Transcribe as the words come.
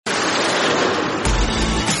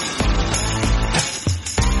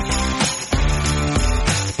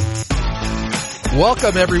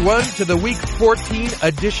Welcome, everyone, to the Week 14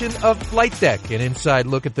 edition of Flight Deck, an inside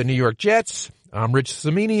look at the New York Jets. I'm Rich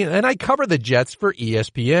Cimini, and I cover the Jets for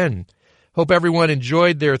ESPN. Hope everyone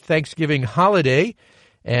enjoyed their Thanksgiving holiday.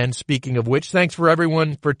 And speaking of which, thanks for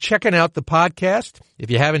everyone for checking out the podcast.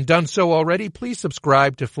 If you haven't done so already, please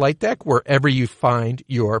subscribe to Flight Deck wherever you find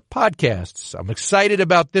your podcasts. I'm excited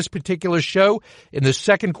about this particular show. In the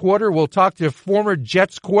second quarter, we'll talk to former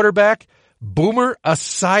Jets quarterback Boomer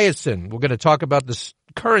Esiason. We're going to talk about the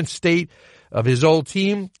current state of his old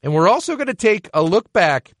team, and we're also going to take a look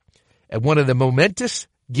back at one of the momentous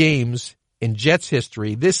games in Jets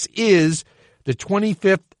history. This is the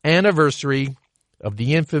 25th anniversary of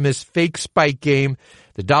the infamous fake spike game.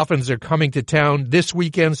 The Dolphins are coming to town this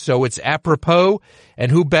weekend, so it's apropos,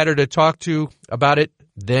 and who better to talk to about it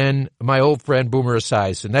than my old friend Boomer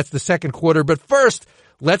Esiason. That's the second quarter, but first,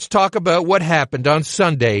 let's talk about what happened on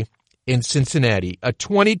Sunday in Cincinnati, a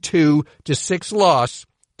 22-6 loss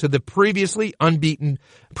to the previously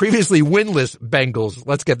winless Bengals.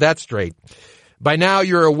 Let's get that straight. By now,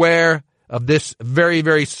 you're aware of this very,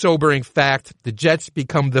 very sobering fact. The Jets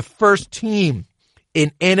become the first team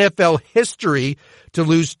in NFL history to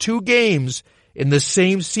lose two games in the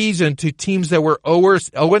same season to teams that were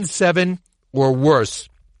 0-7 or worse.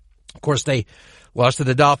 Of course, they lost to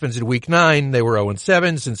the Dolphins in Week 9. They were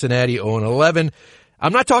 0-7. Cincinnati 0-11.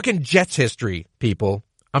 I'm not talking Jets history, people.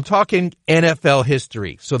 I'm talking NFL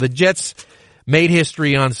history. So the Jets made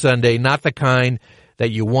history on Sunday, not the kind that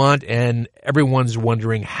you want, and everyone's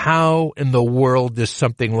wondering how in the world does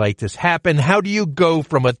something like this happen? How do you go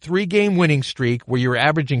from a 3-game winning streak where you're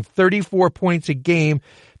averaging 34 points a game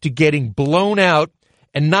to getting blown out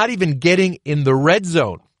and not even getting in the red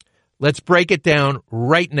zone? Let's break it down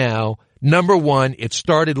right now. Number one, it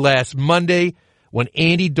started last Monday when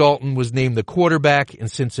Andy Dalton was named the quarterback in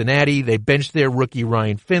Cincinnati. They benched their rookie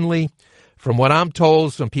Ryan Finley. From what I'm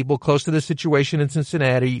told, some people close to the situation in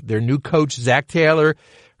Cincinnati, their new coach, Zach Taylor,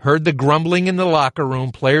 heard the grumbling in the locker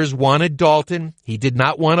room. Players wanted Dalton. He did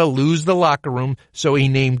not want to lose the locker room, so he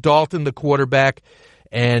named Dalton the quarterback.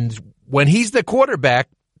 And when he's the quarterback,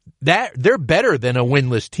 they're better than a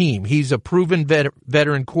winless team. He's a proven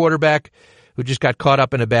veteran quarterback who just got caught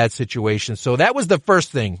up in a bad situation. So that was the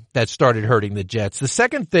first thing that started hurting the Jets. The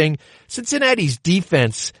second thing, Cincinnati's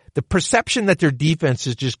defense, the perception that their defense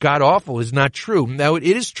is just god-awful is not true. Now, it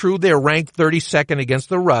is true they're ranked 32nd against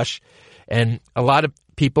the rush, and a lot of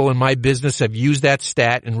people in my business have used that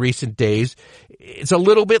stat in recent days. It's a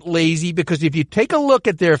little bit lazy because if you take a look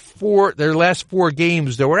at their last 4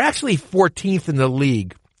 games, they were actually 14th in the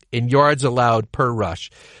league in yards allowed per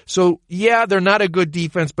rush. So, yeah, they're not a good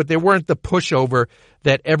defense, but they weren't the pushover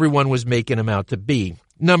that everyone was making them out to be.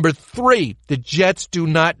 Number 3, the Jets do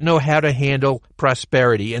not know how to handle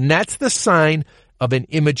prosperity, and that's the sign of an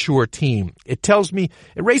immature team. It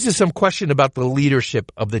raises some question about the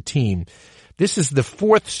leadership of the team. This is the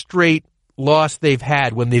 4th straight loss they've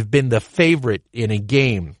had when they've been the favorite in a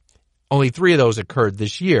game. Only 3 of those occurred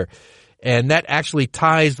this year. And that actually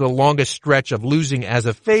ties the longest stretch of losing as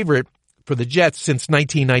a favorite for the Jets since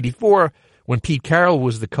 1994 when Pete Carroll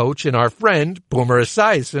was the coach and our friend Boomer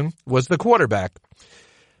Esiason was the quarterback.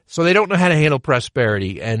 So they don't know how to handle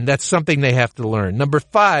prosperity, and that's something they have to learn. Number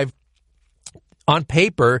 5, on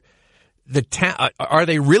paper, are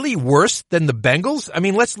they really worse than the Bengals? I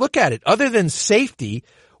mean, let's look at it. Other than safety,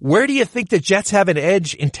 where do you think the Jets have an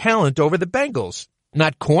edge in talent over the Bengals?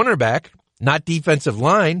 Not cornerback, not defensive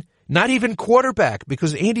line, not even quarterback,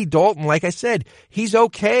 because Andy Dalton, like I said, he's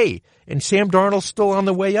okay, and Sam Darnold's still on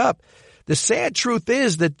the way up. The sad truth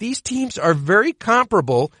is that these teams are very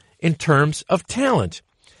comparable in terms of talent.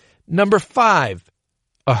 Number 5,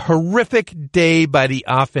 a horrific day by the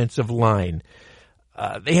offensive line.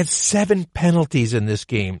 They had 7 penalties in this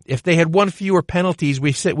game. If they had 1 fewer penalties,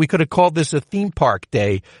 we could have called this a theme park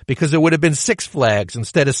day because it would have been 6 flags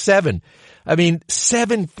instead of 7. I mean,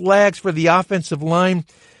 7 flags for the offensive line.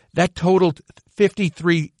 That totaled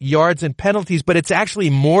 53 yards in penalties, but it's actually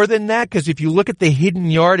more than that because if you look at the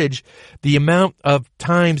hidden yardage, the amount of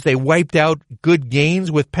times they wiped out good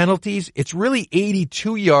gains with penalties, it's really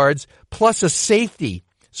 82 yards plus a safety.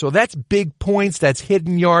 So that's big points, that's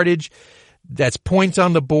hidden yardage, that's points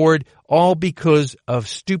on the board, all because of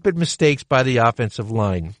stupid mistakes by the offensive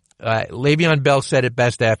line. Le'Veon Bell said it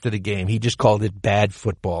best after the game. He just called it bad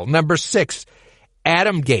football. Number 6,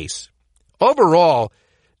 Adam Gase. Overall,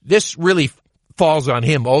 this really falls on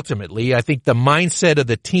him ultimately. I think the mindset of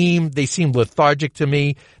the team, they seem lethargic to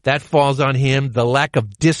me. That falls on him. The lack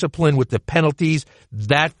of discipline with the penalties,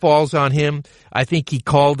 that falls on him. I think he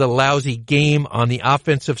called a lousy game on the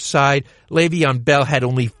offensive side. Le'Veon Bell had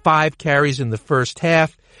only 5 carries in the first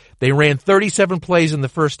half. They ran 37 plays in the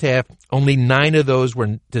first half. Only 9 of those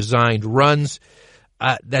were designed runs.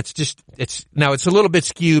 It's a little bit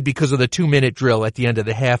skewed because of the 2-minute drill at the end of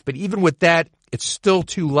the half, but even with that, it's still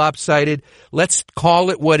too lopsided. Let's call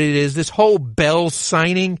it what it is. This whole Bell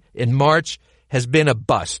signing in March has been a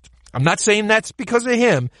bust. I'm not saying that's because of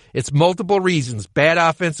him. It's multiple reasons. Bad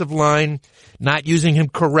offensive line, not using him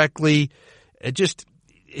correctly.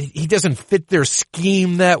 He doesn't fit their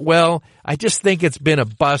scheme that well. I just think it's been a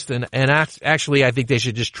bust, and actually I think they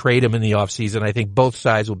should just trade him in the offseason. I think both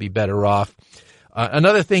sides will be better off.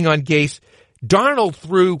 Another thing on Gase, Darnold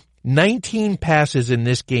threw 19 passes in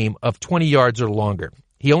this game of 20 yards or longer.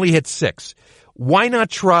 He only hit 6. Why not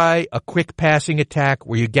try a quick passing attack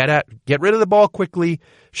where you get rid of the ball quickly,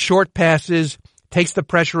 short passes, takes the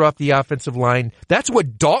pressure off the offensive line? That's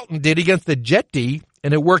what Dalton did against the Jet D,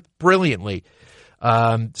 and it worked brilliantly.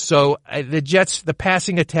 So the Jets, the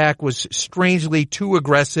passing attack was strangely too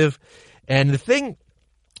aggressive. And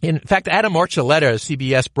in fact, Adam Archuleta of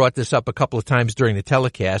CBS brought this up a couple of times during the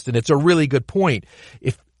telecast, and it's a really good point.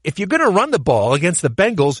 If you're going to run the ball against the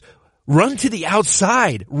Bengals, run to the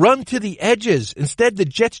outside, run to the edges. Instead, the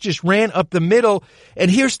Jets just ran up the middle. And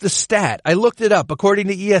here's the stat. I looked it up. According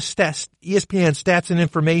to ESPN Stats and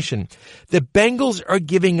Information, the Bengals are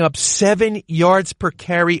giving up 7 yards per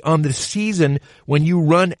carry on the season when you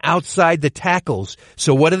run outside the tackles.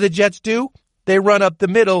 So what do the Jets do? They run up the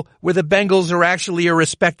middle, where the Bengals are actually a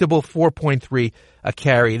respectable 4.3 a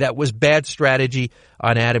carry. That was bad strategy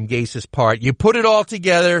on Adam Gase's part. You put it all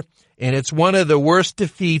together, and it's one of the worst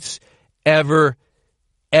defeats ever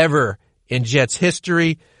in Jets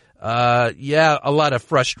history. A lot of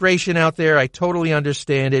frustration out there. I totally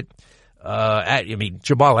understand it.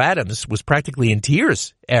 Jamal Adams was practically in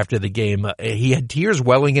tears after the game. He had tears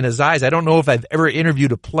welling in his eyes. I don't know if I've ever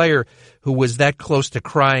interviewed a player who was that close to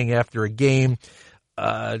crying after a game.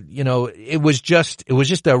 It was just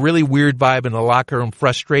a really weird vibe in the locker room,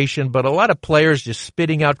 frustration, but a lot of players just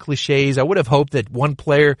spitting out cliches. I would have hoped that one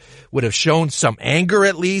player would have shown some anger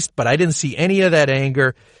at least, but I didn't see any of that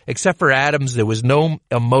anger. Except for Adams, there was no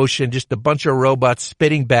emotion, just a bunch of robots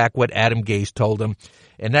spitting back what Adam Gase told him.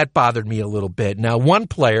 And that bothered me a little bit. Now, one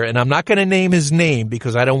player, and I'm not going to name his name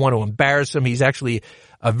because I don't want to embarrass him. He's actually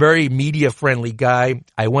a very media-friendly guy.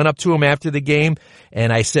 I went up to him after the game,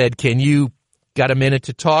 and I said, "Can you got a minute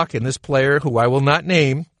to talk?" And this player, who I will not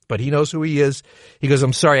name, but he knows who he is, he goes,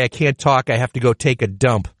 "I'm sorry, I can't talk. I have to go take a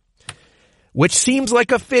dump," which seems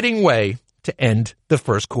like a fitting way to end the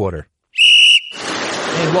first quarter.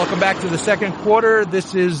 And welcome back to the second quarter.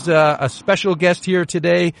 This is a special guest here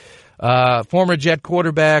today. Former Jet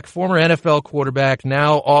quarterback, former NFL quarterback,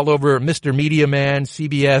 now all over Mr. Media Man,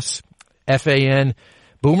 CBS, FAN,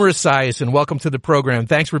 Boomer Esiason. Welcome to the program.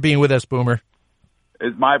 Thanks for being with us, Boomer.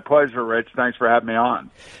 It's my pleasure, Rich. Thanks for having me on.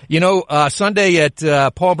 Sunday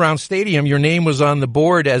at Paul Brown Stadium, your name was on the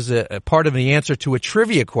board as a part of the answer to a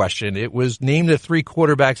trivia question. It was named the 3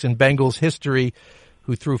 quarterbacks in Bengals history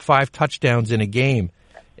who threw 5 touchdowns in a game.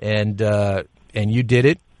 And you did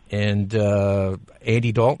it. And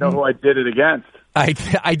Andy Dalton. You know who I did it against?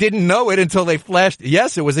 I didn't know it until they flashed.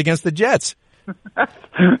 Yes, it was against the Jets.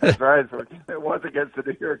 That's right. It was against the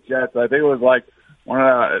New York Jets. I think it was like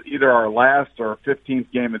either our last or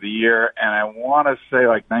 15th game of the year, and I want to say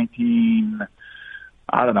like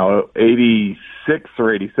 86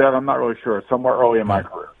 or 87. I'm not really sure. Somewhere early in my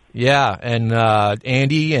career. Yeah, and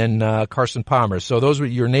Andy and Carson Palmer. So those were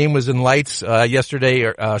your name was in lights yesterday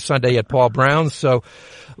or Sunday at Paul Brown's. So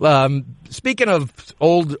speaking of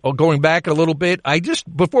going back a little bit,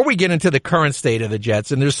 before we get into the current state of the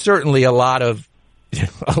Jets, and there's certainly a lot of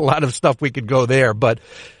stuff we could go there, but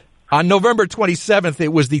on November 27th, it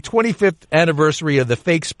was the 25th anniversary of the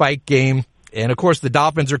fake spike game. And, of course, the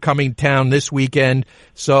Dolphins are coming town this weekend.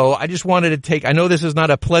 So I just wanted to I know this is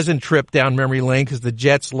not a pleasant trip down memory lane because the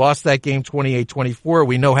Jets lost that game 28-24.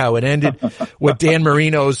 We know how it ended with Dan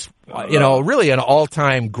Marino's, really an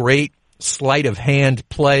all-time great sleight of hand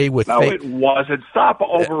play with. No, it wasn't. Stop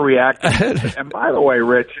overreacting. And by the way,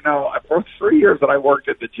 Rich, for 3 years that I worked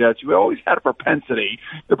at the Jets, you always had a propensity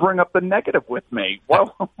to bring up the negative with me.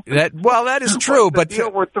 That is true, but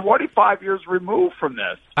we're 25 years removed from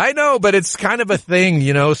this. I know, but it's kind of a thing,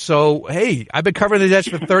 So hey, I've been covering the Jets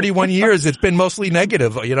for 31 years. It's been mostly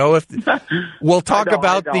negative, If we'll talk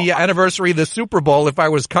about the anniversary of the Super Bowl if I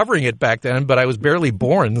was covering it back then, but I was barely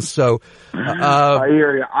born. So I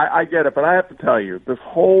hear you. I get it. But I have to tell you, this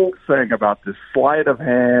whole thing about this sleight of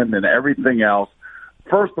hand and everything else,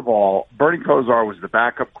 first of all, Bernie Kosar was the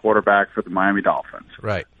backup quarterback for the Miami Dolphins.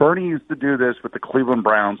 Right. Bernie used to do this with the Cleveland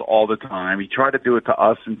Browns all the time. He tried to do it to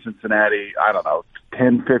us in Cincinnati,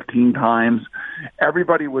 10, 15 times.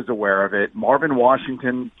 Everybody was aware of it. Marvin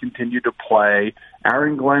Washington continued to play.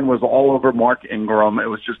 Aaron Glenn was all over Mark Ingram. It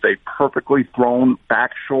was just a perfectly thrown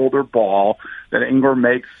back shoulder ball that Ingram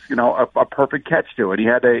makes, a perfect catch to it. He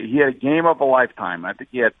had a game of a lifetime. I think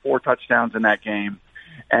he had 4 touchdowns in that game.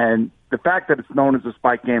 And the fact that it's known as a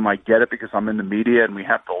spike game, I get it because I'm in the media and we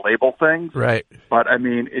have to label things. Right. But, I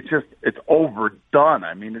mean, it's overdone.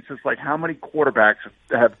 I mean, it's just like how many quarterbacks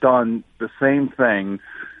have done the same thing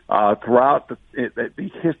throughout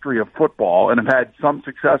the history of football and have had some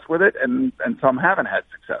success with it and some haven't had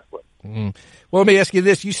success with it. Mm. Well, let me ask you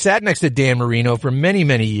this. You sat next to Dan Marino for many,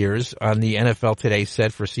 many years on the NFL Today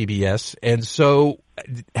set for CBS. And so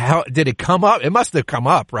how did it come up? It must have come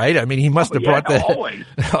up, right? I mean, he must have brought that. Always.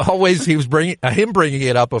 Always he was bringing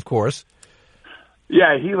it up, of course.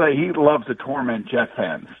 Yeah, he loves to torment Jet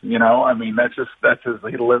fans. I mean,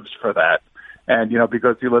 he lives for that. And,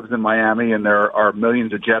 because he lives in Miami and there are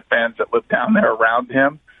millions of Jet fans that live down there around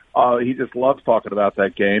him, he just loves talking about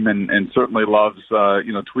that game and certainly loves,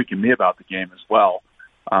 tweaking me about the game as well.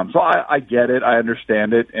 So I get it. I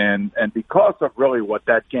understand it. And because of really what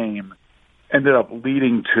that game ended up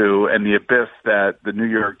leading to and the abyss that the New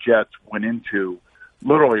York Jets went into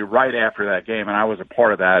literally right after that game, and I was a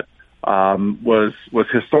part of that, was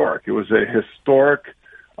historic. It was a historic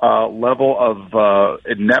level of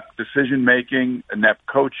inept decision-making, inept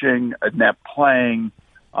coaching, inept playing,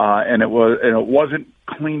 and it wasn't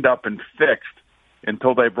cleaned up and fixed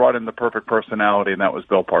until they brought in the perfect personality, and that was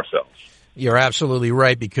Bill Parcells. You're absolutely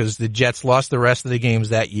right, because the Jets lost the rest of the games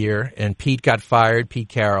that year, and Pete got fired, Pete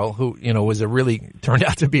Carroll, who, turned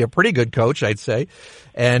out to be a pretty good coach, I'd say.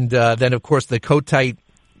 And then, of course, the Kotite,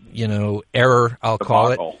 error, I'll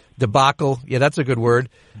call it. Debacle. Yeah, that's a good word.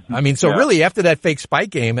 I mean, really after that fake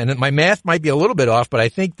spike game, and my math might be a little bit off, but I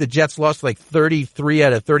think the Jets lost like 33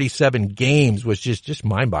 out of 37 games, was just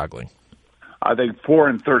mind-boggling. I think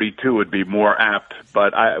 4-32 would be more apt,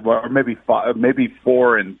 but or maybe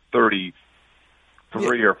 4-33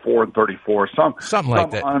 or 4-34, something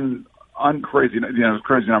like that. Crazy,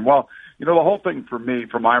 crazy number. Well, the whole thing for me,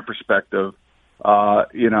 from my perspective, there are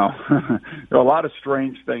a lot of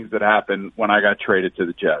strange things that happened when I got traded to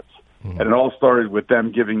the Jets. Mm-hmm. And it all started with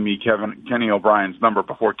them giving me Kenny O'Brien's number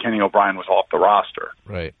before Kenny O'Brien was off the roster.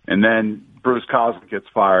 Right. And then Bruce Coslet gets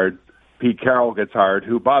fired. Pete Carroll gets hired,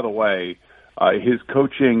 who, by the way, his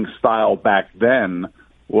coaching style back then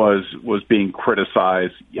was being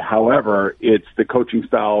criticized. However, it's the coaching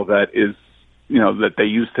style that is, that they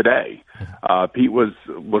use today. Pete was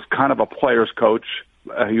kind of a player's coach.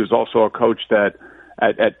 He was also a coach that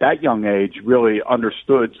at that young age really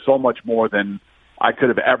understood so much more than I could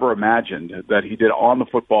have ever imagined that he did on the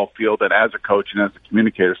football field and as a coach and as a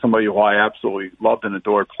communicator, somebody who I absolutely loved and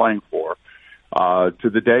adored playing for. To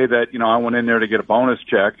the day that, I went in there to get a bonus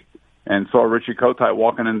check and saw Richie Kotite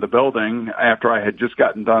walking into the building after I had just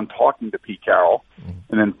gotten done talking to Pete Carroll,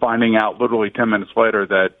 and then finding out literally 10 minutes later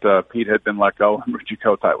that Pete had been let go and Richie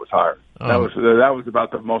Kotite was hired. Oh. That was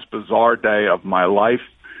about the most bizarre day of my life,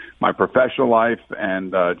 my professional life,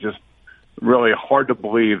 and just really hard to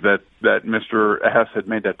believe that Mr. Hess had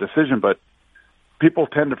made that decision. But people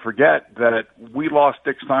tend to forget that we lost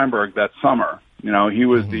Dick Steinberg that summer. He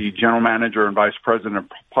was the general manager and vice president of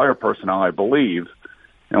player personnel, I believe,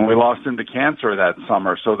 and we lost him to cancer that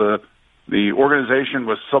summer. So the organization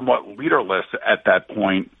was somewhat leaderless at that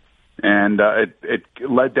point, and it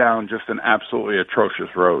led down just an absolutely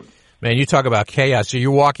atrocious road. Man, you talk about chaos. So you're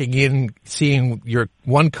walking in, seeing your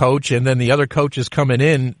one coach, and then the other coach is coming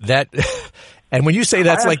in. And when you say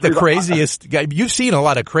that's like the craziest, you've seen a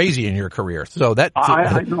lot of crazy in your career. So that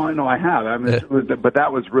I know I have. I mean, but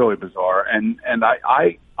that was really bizarre. And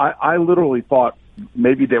I literally thought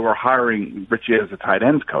maybe they were hiring Richie as a tight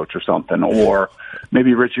ends coach or something, or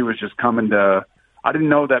maybe Richie was just coming to. I didn't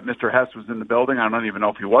know that Mr. Hess was in the building. I don't even know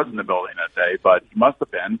if he was in the building that day, but he must have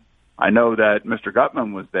been. I know that Mr.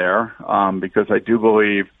 Gutman was there because I do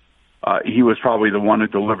believe he was probably the one who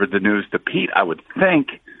delivered the news to Pete, I would think.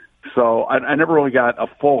 So I never really got a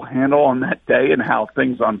full handle on that day and how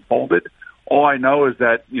things unfolded. All I know is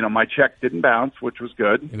that, my check didn't bounce, which was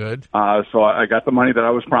good. Good. So I got the money that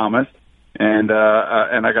I was promised, and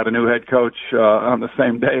I got a new head coach on the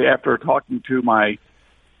same day after talking to my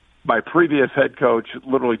previous head coach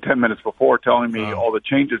literally 10 minutes before, telling me all the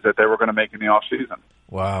changes that they were going to make in the offseason.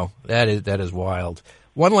 Wow, that is wild.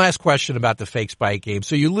 One last question about the fake spike game.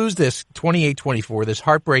 So you lose this 28-24, this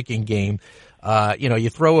heartbreaking game. You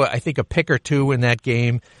throw, I think, a pick or two in that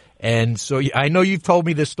game. And so I know you've told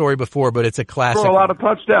me this story before, but it's a classic. Threw a lot of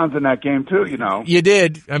touchdowns in that game too, You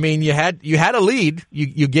did. I mean, you had a lead.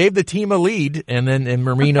 You gave the team a lead, and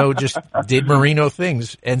Marino just did Marino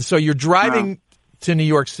things. And so you're driving to New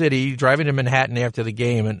York City, driving to Manhattan after the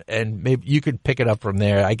game, and maybe you could pick it up from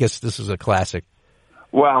there. I guess this is a classic.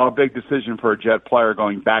 Well, a big decision for a Jet player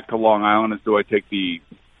going back to Long Island is, do I take the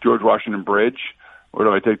George Washington Bridge or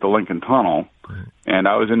do I take the Lincoln Tunnel? And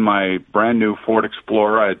I was in my brand new Ford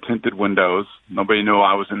Explorer. I had tinted windows. Nobody knew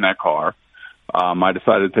I was in that car. I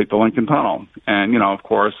decided to take the Lincoln Tunnel. And, of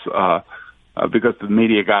course, because the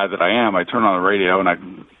media guy that I am, I turn on the radio and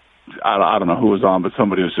I don't know who was on, but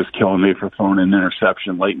somebody was just killing me for throwing an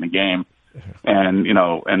interception late in the game. And,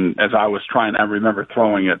 and as I was I remember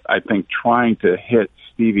throwing it, I think trying to hit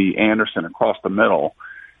Stevie Anderson across the middle.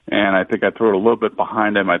 And I think I threw it a little bit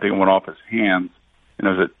behind him. I think it went off his hands.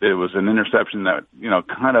 And it was an interception that,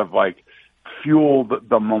 kind of like fueled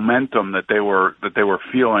the momentum that they were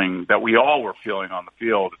feeling, that we all were feeling on the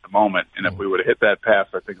field at the moment. And if we would have hit that pass,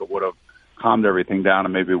 I think it would have calmed everything down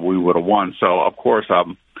and maybe we would have won. So, of course,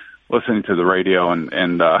 I'm listening to the radio and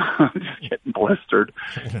just getting blistered.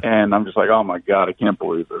 And I'm just like, oh, my God, I can't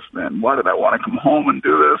believe this, man. Why did I want to come home and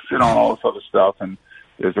do this, and all this other stuff. And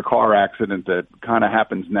there's a car accident that kind of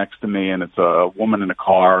happens next to me, and it's a woman in a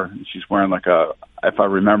car. And she's wearing if I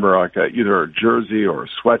remember, either a jersey or a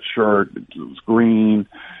sweatshirt. It was green,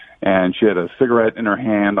 and she had a cigarette in her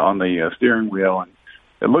hand on the steering wheel. And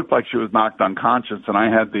it looked like she was knocked unconscious, and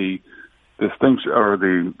I had the distinction, or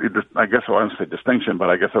I guess I wouldn't say distinction,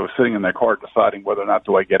 but I guess I was sitting in that car deciding whether or not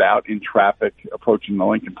do I get out in traffic approaching the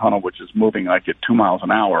Lincoln Tunnel, which is moving like at 2 miles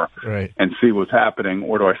an hour, right, and see what's happening,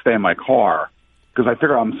 or do I stay in my car? Because I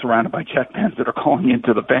figure I'm surrounded by Jet fans that are calling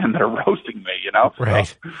into the band that are roasting me,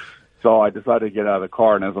 Right. So I decided to get out of the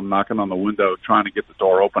car, and as I'm knocking on the window trying to get the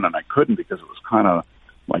door open, and I couldn't because it was kind of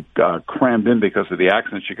crammed in because of the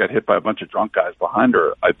accident. She got hit by a bunch of drunk guys behind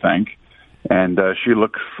her, I think. And she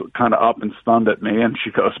looks kind of up and stunned at me, and she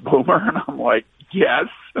goes, "Boomer," and I'm like, "Yes."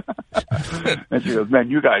 And she goes, "Man,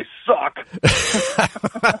 you guys suck."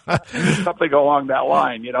 Something along that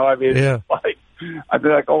line, Yeah. I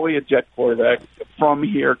feel like only a Jet quarterback from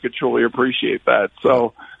here could truly appreciate that.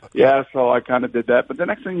 So, so I kind of did that. But the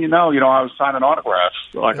next thing you know, I was signing autographs.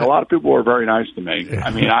 A lot of people were very nice to me. Yeah. I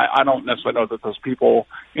mean, I don't necessarily know that those people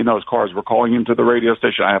in those cars were calling into the radio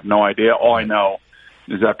station. I have no idea. All I know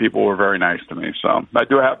is that people were very nice to me. So I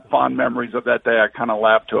do have fond memories of that day. I kind of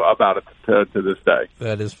laugh about it to this day.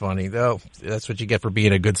 That is funny, though. That's what you get for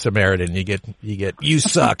being a good Samaritan. You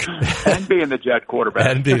suck. And being the Jet quarterback.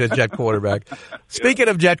 Speaking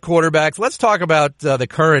of Jet quarterbacks, let's talk about the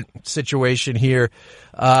current situation here.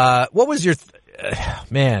 What was your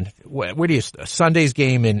where do you Sunday's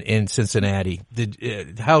game in Cincinnati?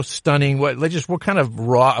 How stunning! What kind of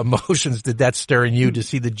raw emotions did that stir in you to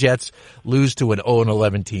see the Jets lose to an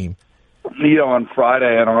 0-11 team? On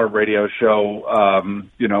Friday on our radio show,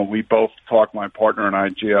 we both talked. My partner and I,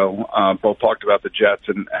 Gio, both talked about the Jets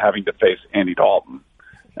and having to face Andy Dalton,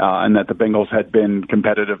 and that the Bengals had been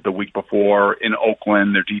competitive the week before in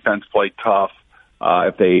Oakland. Their defense played tough.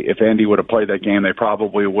 If Andy would have played that game, they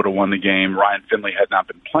probably would have won the game. Ryan Finley had not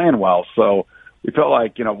been playing well, so we felt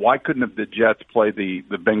like, why couldn't have the Jets played the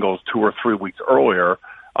Bengals 2 or 3 weeks earlier?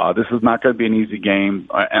 This is not going to be an easy game,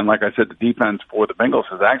 and like I said, the defense for the Bengals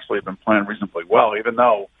has actually been playing reasonably well, even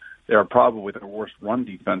though they are probably the worst run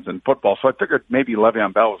defense in football. So I figured maybe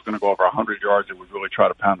Le'Veon Bell was going to go over 100 yards and would really try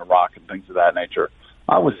to pound the rock and things of that nature.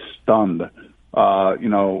 I was stunned.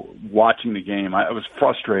 Watching the game, I was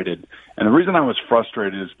frustrated. And the reason I was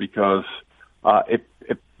frustrated is because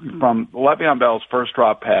from Le'Veon Bell's first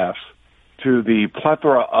drop pass to the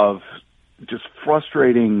plethora of just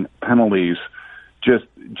frustrating penalties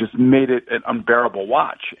just made it an unbearable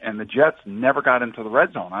watch. And the Jets never got into the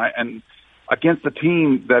red zone. And against a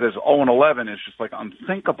team that is 0-11 is just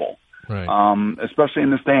unthinkable. Right. Especially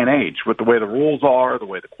in this day and age with the way the rules are, the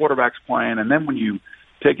way the quarterback's playing. And then when you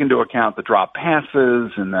take into account the drop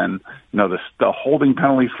passes and then, the holding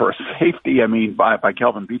penalty for a safety, by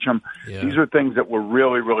Kelvin Beachum. Yeah. These are things that were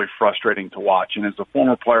really, really frustrating to watch. And as a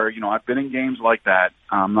former player, I've been in games like that.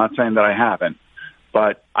 I'm not saying that I haven't,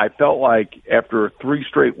 but I felt like after 3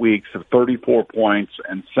 straight weeks of 34 points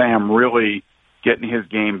and Sam really getting his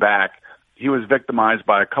game back, he was victimized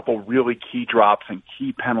by a couple really key drops and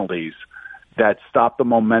key penalties that stopped the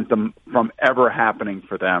momentum from ever happening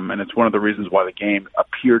for them. And it's one of the reasons why the game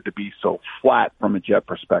appeared to be so flat from a Jet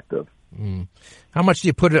perspective. How much do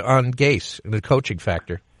you put it on Gase, the coaching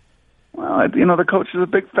factor? Well, the coach is a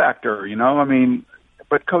big factor,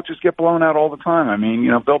 but coaches get blown out all the time.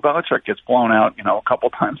 Bill Belichick gets blown out, a couple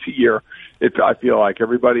times a year. I feel like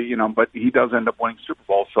everybody, but he does end up winning Super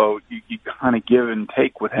Bowl. So you kind of give and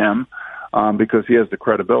take with him because he has the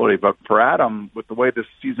credibility. But for Adam, with the way this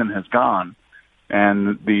season has gone,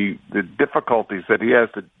 and the difficulties that he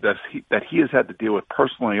has had to deal with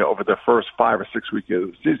personally over the first 5 or 6 weeks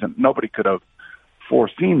of the season. Nobody could have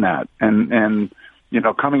foreseen that. And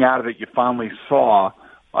coming out of it, you finally saw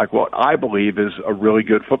like what I believe is a really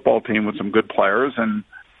good football team with some good players and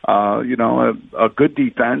a good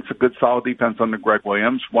defense, a good solid defense under Greg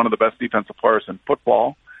Williams, one of the best defensive players in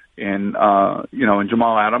football, and in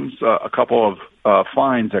Jamal Adams, a couple of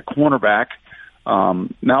finds at cornerback.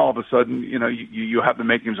 Now all of a sudden, you have the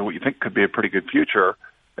makings of what you think could be a pretty good future,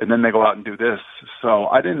 and then they go out and do this. So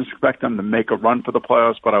I didn't expect them to make a run for the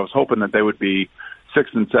playoffs, but I was hoping that they would be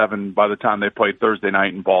 6-7 by the time they played Thursday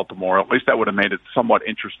night in Baltimore. At least that would have made it somewhat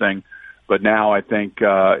interesting. But now I think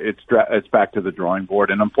it's back to the drawing board.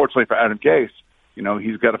 And unfortunately for Adam Gase,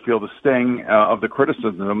 he's got to feel the sting of the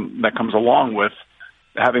criticism that comes along with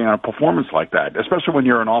having a performance like that, especially when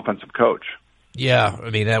you're an offensive coach. Yeah,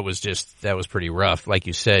 I mean, that was pretty rough. Like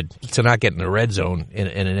you said, to not get in the red zone in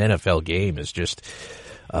an NFL game is just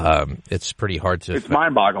it's pretty hard to. It's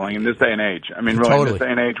mind-boggling in this day and age. I mean, really, totally. In this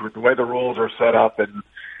day and age, with the way the rules are set up, and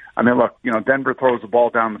I mean, look, Denver throws the ball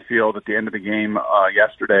down the field at the end of the game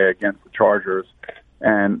yesterday against the Chargers,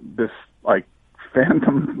 and this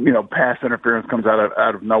phantom pass interference comes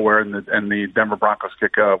out of nowhere, and the Denver Broncos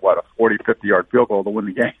kick a 40-50 yard field goal to win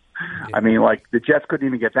the game. Yeah. I mean, the Jets couldn't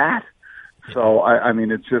even get that. So I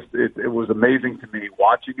mean, it's just it was amazing to me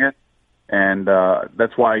watching it. And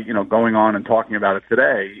that's why, going on and talking about it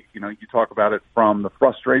today, you talk about it from the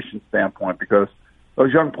frustration standpoint because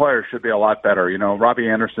those young players should be a lot better. Robbie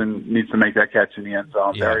Anderson needs to make that catch in the end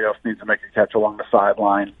zone. Yeah. Darius needs to make a catch along the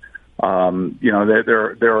sideline.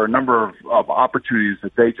 There are a number of opportunities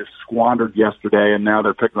that they just squandered yesterday, and now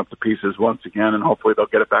they're picking up the pieces once again, and hopefully they'll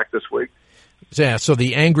get it back this week. Yeah, so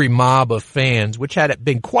the angry mob of fans, which had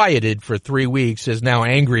been quieted for 3 weeks, is now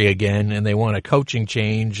angry again, and they want a coaching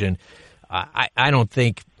change, and I don't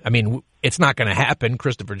think, it's not going to happen.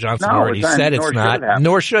 Christopher Johnson already said it's not,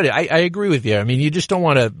 nor should it. I agree with you. I mean, you just don't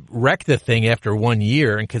want to wreck the thing after 1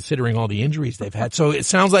 year and considering all the injuries they've had. So it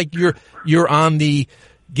sounds like you're on the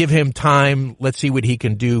give him time, let's see what he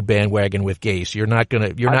can do bandwagon with Gase. You're not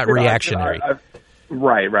reactionary.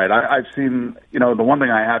 Right. I've seen, the one thing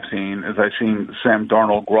I have seen is I've seen Sam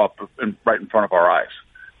Darnold grow up right in front of our eyes.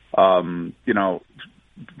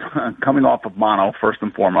 Coming off of mono, first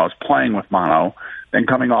and foremost, playing with mono, then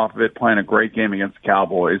coming off of it, playing a great game against the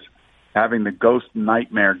Cowboys, having the ghost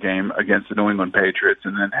nightmare game against the New England Patriots,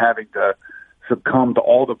 and then having to succumb to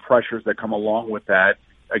all the pressures that come along with that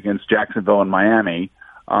against Jacksonville and Miami,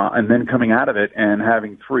 and then coming out of it and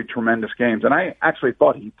having 3 tremendous games. And I actually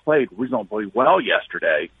thought he played reasonably well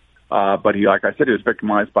yesterday, but he, like I said, he was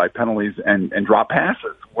victimized by penalties and drop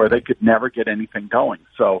passes where they could never get anything going.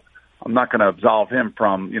 So I'm not going to absolve him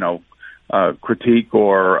from, critique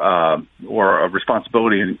or a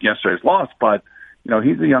responsibility in yesterday's loss, but,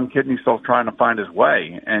 he's a young kid and he's still trying to find his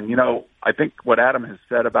way. And, I think what Adam has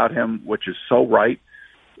said about him, which is so right,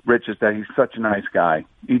 Rich, is that he's such a nice guy.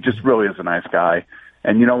 He just really is a nice guy.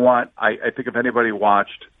 And you know what? I think if anybody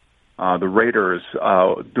watched the Raiders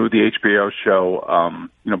do the HBO show,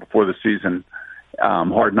 before the season,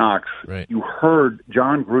 Hard Knocks, right, you heard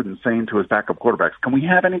John Gruden saying to his backup quarterbacks, "Can we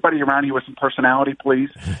have anybody around here with some personality, please?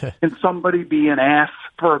 Can somebody be an ass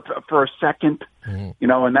for a second?" Mm-hmm.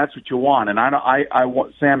 And that's what you want. And I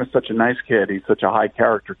want Sam is such a nice kid. He's such a high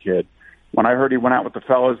character kid. When I heard he went out with the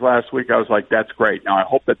fellas last week, I was like, "That's great." Now I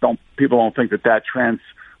hope that people don't think that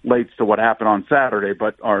translates to what happened on Saturday,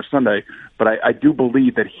 or Sunday. But I do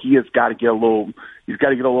believe that he has got to get a little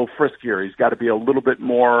friskier. He's got to be a little bit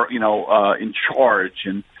more, in charge.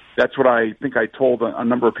 And that's what I think I told a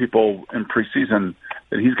number of people in preseason,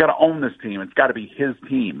 that he's got to own this team. It's got to be his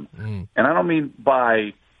team. Mm. And I don't mean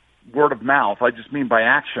by word of mouth. I just mean by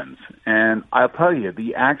actions. And I'll tell you,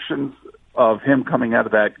 the actions of him coming out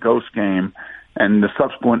of that ghost game and the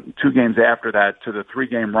subsequent 2 games after that to the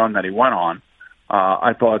 3-game run that he went on,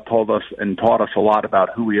 I thought told us and taught us a lot about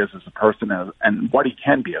who he is as a person and what he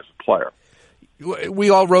can be as a player. We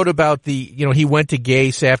all wrote about he went to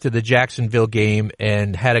Gase after the Jacksonville game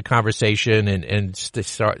and had a conversation and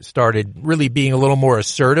started really being a little more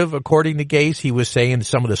assertive, according to Gase. He was saying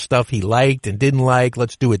some of the stuff he liked and didn't like.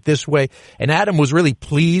 Let's do it this way. And Adam was really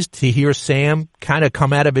pleased to hear Sam kind of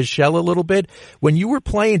come out of his shell a little bit. When you were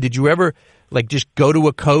playing, did you ever just go to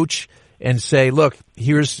a coach and say, "Look,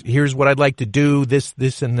 here's what I'd like to do, this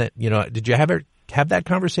and that"? Did you have that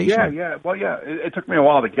conversation? Yeah. Well, yeah. It took me a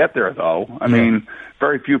while to get there, though. I mean,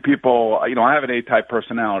 very few people. I have an A-type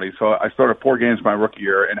personality, so I started 4 games my rookie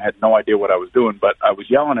year and had no idea what I was doing, but I was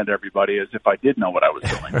yelling at everybody as if I did know what I was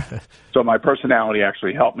doing. So my personality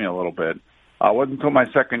actually helped me a little bit. It wasn't until my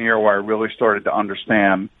second year where I really started to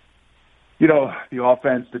understand, you know, the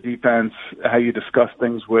offense, the defense, how you discuss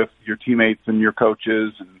things with your teammates and your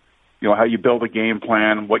coaches, and, you know, how you build a game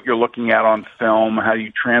plan, what you're looking at on film, how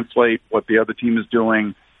you translate what the other team is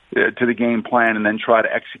doing to the game plan, and then try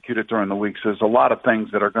to execute it during the week. So there's a lot of things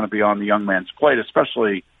that are going to be on the young man's plate,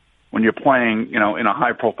 especially when you're playing, you know, in a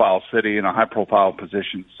high-profile city, in a high-profile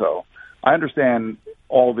position. So I understand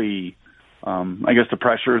all the, I guess, the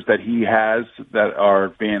pressures that he has that are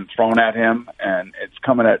being thrown at him, and it's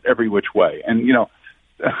coming at every which way. And, you know,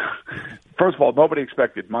 first of all, nobody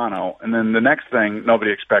expected mono, and then the next thing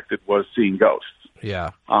nobody expected was seeing ghosts.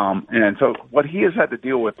 Yeah. And so what he has had to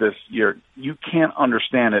deal with this year, you can't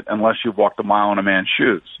understand it unless you've walked a mile in a man's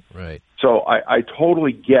shoes. Right. So I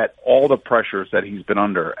totally get all the pressures that he's been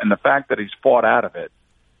under, and the fact that he's fought out of it,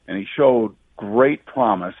 and he showed great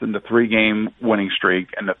promise in the 3-game winning streak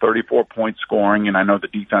and the 34-point scoring, and I know the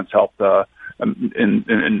defense helped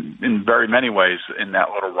in very many ways in that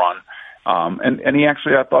little run. And he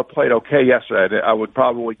actually, I thought, played okay yesterday. I would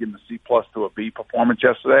probably give him a C+ to a B performance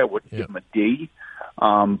yesterday. I wouldn't give him a D.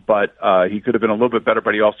 But he could have been a little bit better,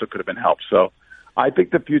 but he also could have been helped. So I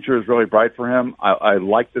think the future is really bright for him. I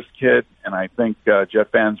like this kid, and I think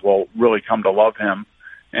Jet fans will really come to love him.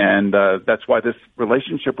 And that's why this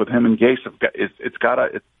relationship with him and Gase, it's got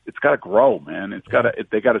to grow, man.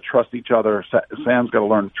 They got to trust each other. Sam's got to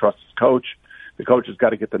learn to trust his coach. The coach has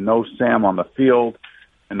got to get to know Sam on the field.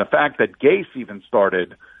 And the fact that Gase even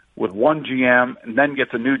started with one GM and then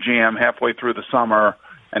gets a new GM halfway through the summer,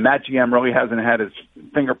 and that GM really hasn't had his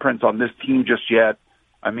fingerprints on this team just yet.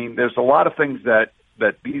 I mean, there's a lot of things that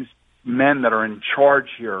these men that are in charge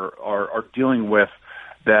here are dealing with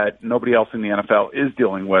that nobody else in the NFL is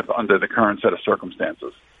dealing with under the current set of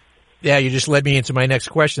circumstances. Yeah, you just led me into my next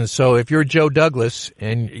question. So if you're Joe Douglas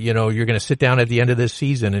and, you know, you're going to sit down at the end of this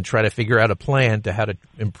season and try to figure out a plan to how to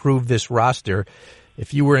improve this roster,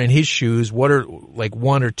 if you were in his shoes, what are like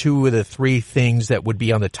one or two of the three things that would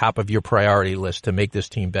be on the top of your priority list to make this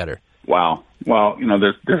team better? Wow. Well, you know,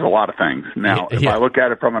 there's a lot of things. Now, if I look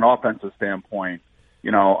at it from an offensive standpoint, you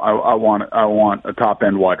know, I want a top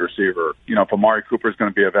end wide receiver. You know, if Amari Cooper is going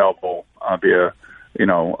to be available via, you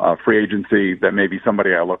know, free agency, that may be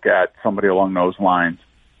somebody I look at, somebody along those lines.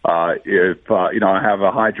 If you know, I have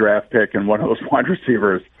a high draft pick and one of those wide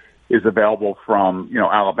receivers is available from, you know,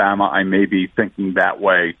 Alabama, I may be thinking that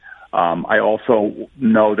way. I also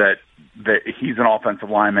know that he's an offensive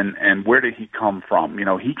lineman, and where did he come from? You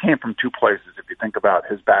know, he came from two places. If you think about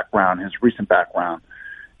his background, his recent background,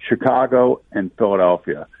 Chicago and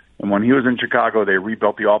Philadelphia. And when he was in Chicago, they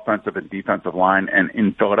rebuilt the offensive and defensive line, and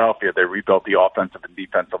in Philadelphia, they rebuilt the offensive and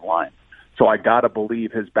defensive line. So I got to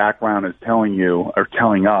believe his background is telling you, or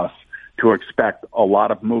telling us, to expect a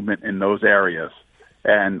lot of movement in those areas.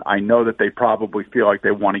 And I know that they probably feel like they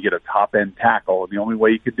want to get a top-end tackle, and the only way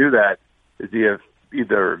you could do that is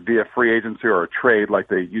either via free agency or a trade like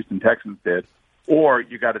the Houston Texans did, or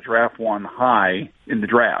you got to draft one high in the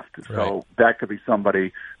draft. Right. So that could be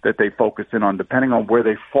somebody that they focus in on, depending on where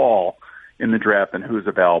they fall in the draft and who's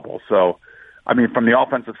available. So, I mean, from the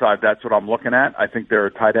offensive side, that's what I'm looking at. I think their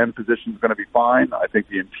tight end position is going to be fine. I think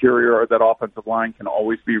the interior of that offensive line can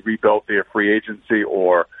always be rebuilt via free agency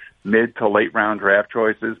or mid to late round draft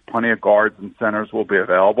choices. Plenty of guards and centers will be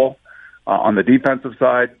available. On the defensive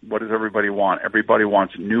side, what does everybody want? Everybody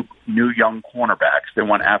wants new young cornerbacks. They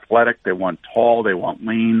want athletic, they want tall, they want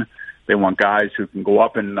lean, they want guys who can go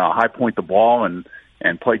up and high point the ball and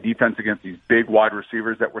play defense against these big wide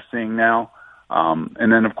receivers that we're seeing now.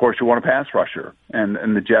 And then, of course, you want a pass rusher,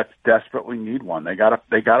 and the Jets desperately need one. They gotta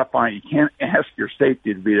find. You can't ask your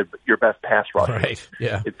safety to be your best pass rusher. Right.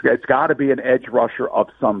 Yeah. It's got to be an edge rusher of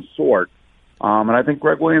some sort. And I think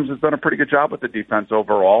Greg Williams has done a pretty good job with the defense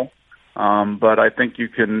overall. But I think you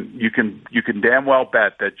can damn well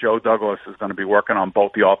bet that Joe Douglas is going to be working on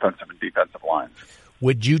both the offensive and defensive lines.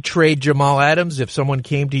 Would you trade Jamal Adams if someone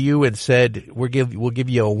came to you and said, we'll give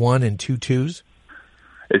you a 1 and 2 twos?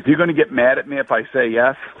 Is he going to get mad at me if I say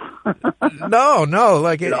yes? No.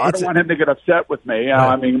 Like, I don't want him to get upset with me.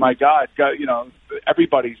 Right. I mean, my God, you know,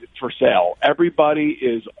 everybody's for sale. Everybody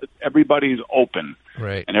is open,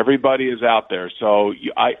 right? And everybody is out there. So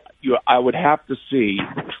I would have to see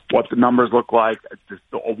what the numbers look like.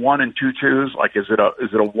 A 1 and 2 twos. Like, is it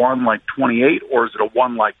a 1 like 28 or is it a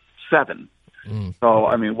 1 like 7? So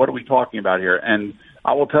I mean, what are we talking about here? And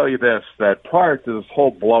I will tell you this: that prior to this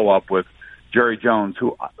whole blow up with Jerry Jones,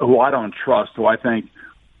 who I don't trust, who I think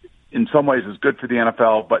in some ways is good for the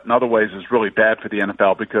NFL, but in other ways is really bad for the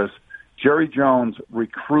NFL, because Jerry Jones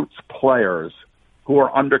recruits players who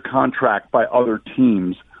are under contract by other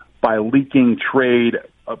teams by leaking trade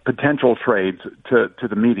potential trades to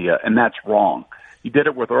the media, and that's wrong. He did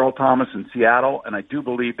it with Earl Thomas in Seattle, and I do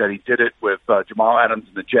believe that he did it with Jamal Adams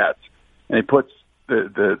and the Jets. And he puts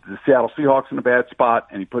the Seattle Seahawks in a bad spot,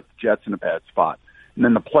 and he put the Jets in a bad spot. And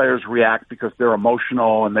then the players react because they're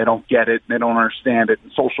emotional and they don't get it and they don't understand it,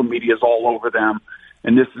 and social media is all over them.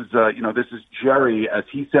 And this is, this is Jerry, as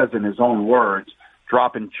he says in his own words,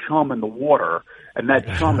 dropping chum in the water. And that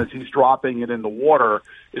chum, as he's dropping it in the water,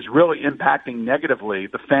 is really impacting negatively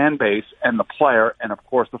the fan base and the player and, of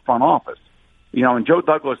course, the front office. And Joe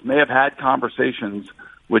Douglas may have had conversations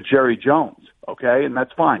with Jerry Jones, okay, and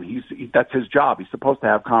that's fine. That's his job. He's supposed to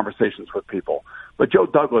have conversations with people. But Joe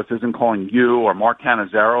Douglas isn't calling you or Mark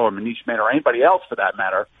Cannizzaro or Manish Mehta or anybody else, for that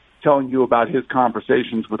matter, telling you about his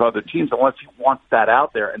conversations with other teams unless he wants that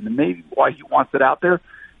out there. And maybe why he wants it out there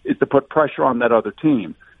is to put pressure on that other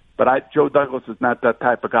team. But Joe Douglas is not that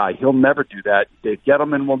type of guy. He'll never do that. Dave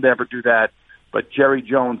Gettleman will never do that. But Jerry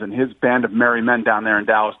Jones and his band of merry men down there in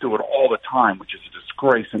Dallas do it all the time, which is a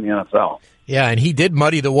disgrace in the NFL. Yeah, and he did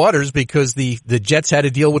muddy the waters because the Jets had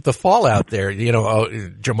to deal with the fallout there.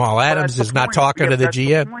 Jamal Adams is not talking to the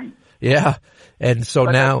GM. Yeah, and so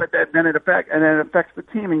now... Then it affects the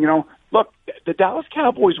team. And, look, the Dallas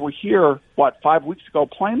Cowboys were here, 5 weeks ago,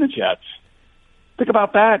 playing the Jets. Think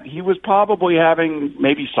about that. He was probably having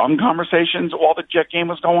maybe some conversations while the Jet game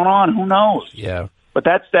was going on. Who knows? Yeah. But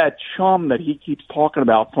that's that chum that he keeps talking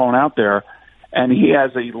about thrown out there, and he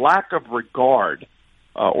has a lack of regard,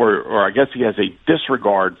 or I guess he has a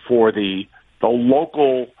disregard for the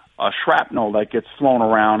local shrapnel that gets thrown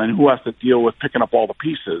around and who has to deal with picking up all the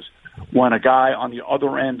pieces when a guy on the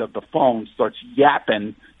other end of the phone starts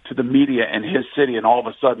yapping to the media in his city, and all of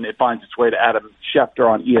a sudden it finds its way to Adam Schefter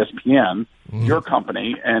on ESPN, your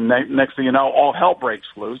company, and next thing you know, all hell breaks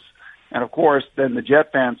loose. And, of course, then the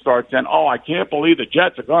Jet fans start saying, I can't believe the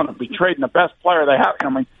Jets are going to be trading the best player they have. I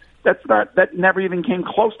mean, that never even came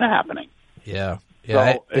close to happening. Yeah.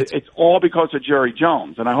 So it's all because of Jerry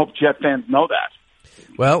Jones, and I hope Jet fans know that.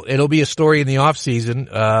 Well, it'll be a story in the offseason,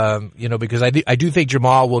 because I do think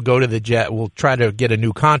Jamal will go to the Jet. Will try to get a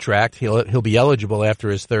new contract. He'll be eligible after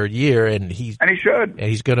his third year, and he should. And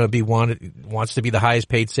he's going to be wants to be the highest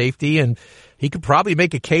paid safety, and he could probably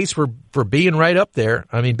make a case for being right up there.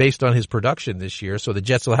 I mean, based on his production this year. So the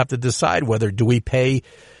Jets will have to decide whether do we pay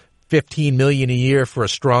 $15 million a year for a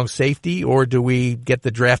strong safety, or do we get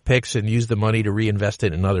the draft picks and use the money to reinvest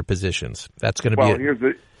it in other positions? That's going to be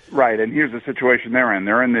it. Right, and here's the situation they're in.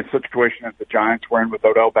 They're in the situation that the Giants were in with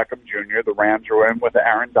Odell Beckham Jr., the Rams are in with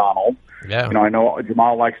Aaron Donald. Yeah. I know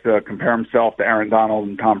Jamal likes to compare himself to Aaron Donald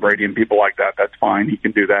and Tom Brady and people like that. That's fine. He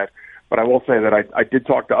can do that. But I will say that I did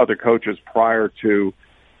talk to other coaches prior to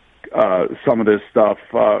some of this stuff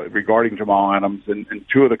regarding Jamal Adams, and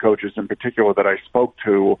two of the coaches in particular that I spoke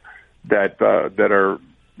to that are,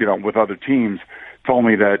 with other teams, told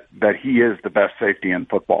me that he is the best safety in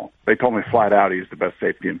football. They told me flat out he's the best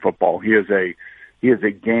safety in football. He is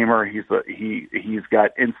a gamer. He's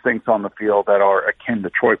got instincts on the field that are akin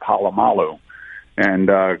to Troy Polamalu, and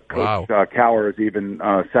Coach Cowher is even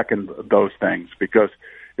second those things because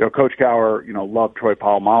Coach Cowher loved Troy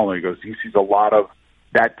Polamalu. He goes, he sees a lot of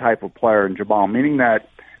that type of player in Jamal, meaning that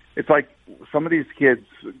it's like some of these kids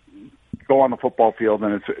go on the football field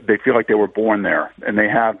and they feel like they were born there, and they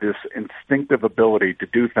have this instinctive ability to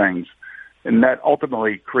do things, and that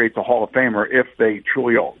ultimately creates a Hall of Famer if they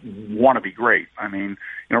truly want to be great. I mean,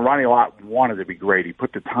 Ronnie Lott wanted to be great. He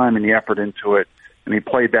put the time and the effort into it, and he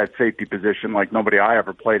played that safety position like nobody I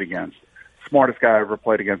ever played against. Smartest guy I ever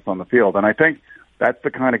played against on the field, and I think that's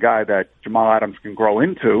the kind of guy that Jamal Adams can grow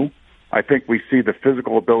into. I think we see the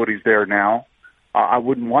physical abilities there now. I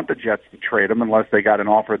wouldn't want the Jets to trade him unless they got an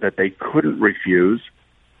offer that they couldn't refuse.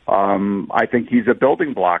 I think he's a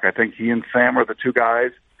building block. I think he and Sam are the two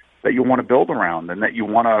guys that you want to build around and that you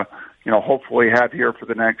want to, hopefully have here for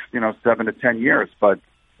the next, 7 to 10 years. But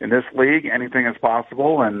in this league, anything is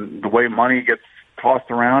possible, and the way money gets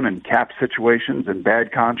tossed around in cap situations and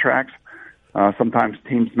bad contracts, sometimes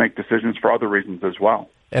teams make decisions for other reasons as well.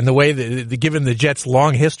 And the way given the Jets'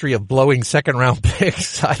 long history of blowing second-round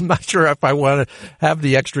picks, I'm not sure if I want to have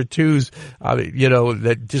the extra twos.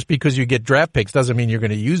 That just because you get draft picks doesn't mean you're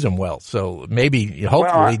going to use them well. So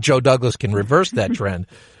hopefully, Joe Douglas can reverse that trend.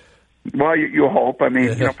 Well, you hope. I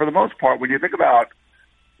mean, for the most part, when you think about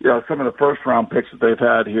some of the first-round picks that they've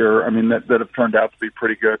had here, I mean that have turned out to be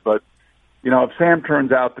pretty good. But if Sam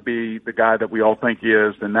turns out to be the guy that we all think he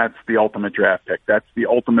is, then that's the ultimate draft pick. That's the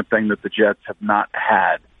ultimate thing that the Jets have not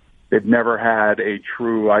had. They've never had a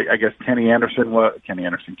true, I guess Kenny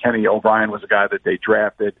O'Brien was a guy that they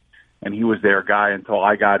drafted, and he was their guy until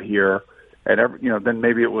I got here. then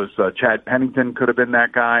maybe it was Chad Pennington could have been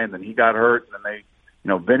that guy, and then he got hurt, and then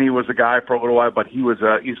Vinny was a guy for a little while, but he's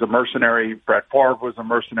a mercenary. Brett Favre was a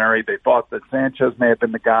mercenary. They thought that Sanchez may have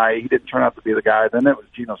been the guy. He didn't turn out to be the guy. Then it was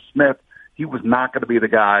Geno Smith. He was not going to be the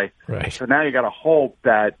guy. Right. So now you got to hope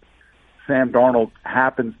that Sam Darnold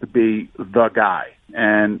happens to be the guy,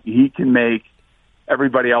 and he can make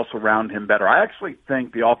everybody else around him better. I actually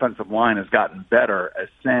think the offensive line has gotten better as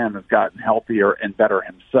Sam has gotten healthier and better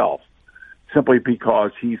himself, simply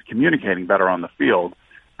because he's communicating better on the field.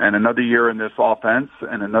 And another year in this offense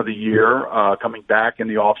and another year coming back in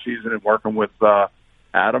the offseason and working with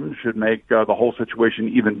Adam should make the whole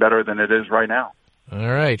situation even better than it is right now. All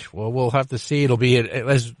right. Well, we'll have to see. It'll be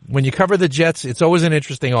when you cover the Jets, it's always an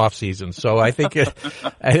interesting offseason. So I think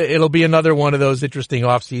it'll be another one of those interesting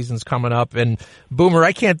off seasons coming up. And Boomer,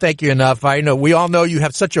 I can't thank you enough. We all know you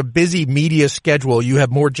have such a busy media schedule. You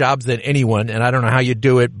have more jobs than anyone, and I don't know how you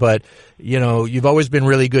do it, but you've always been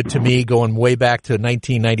really good to me, going way back to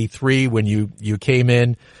 1993 when you came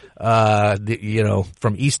in.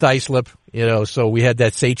 From East Islip, so we had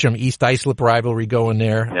that Sachem East Islip rivalry going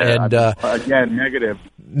there. Yeah, and, again, negative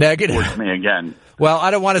towards me again. Well,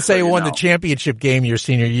 I don't want to say it won the championship game your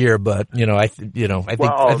senior year, but, I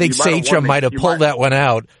think Sachem might have pulled that one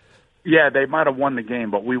out. Yeah, they might have won the game,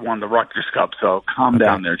 but we won the Rutgers Cup, so calm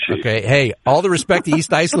down there, Chief. Okay, hey, all the respect to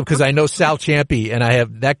East Islip, because I know Sal Ciampi, and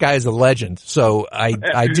that guy is a legend, so I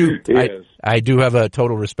do have a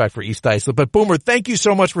total respect for East Islip. But Boomer, thank you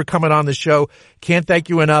so much for coming on the show. Can't thank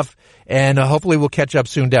you enough, and hopefully we'll catch up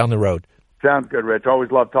soon down the road. Sounds good, Rich. Always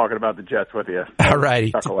love talking about the Jets with you. All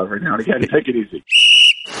righty. Chuckle every now and again. Take it easy.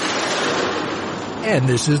 And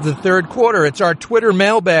this is the third quarter. It's our Twitter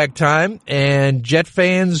mailbag time, and Jet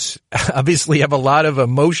fans obviously have a lot of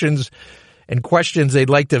emotions and questions they'd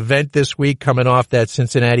like to vent this week coming off that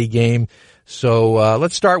Cincinnati game. So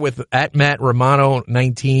let's start with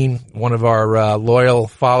 @MattRomano19, one of our loyal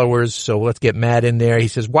followers. So let's get Matt in there. He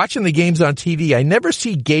says, watching the games on TV, I never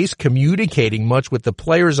see Gase communicating much with the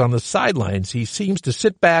players on the sidelines. He seems to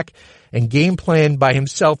sit back and game plan by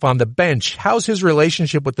himself on the bench. How's his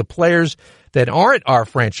relationship with the players that aren't our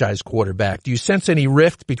franchise quarterback? Do you sense any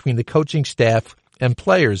rift between the coaching staff and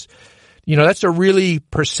players? That's a really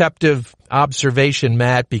perceptive observation,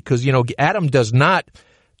 Matt, because, Adam does not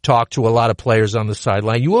talk to a lot of players on the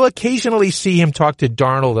sideline. You will occasionally see him talk to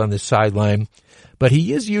Darnold on the sideline, but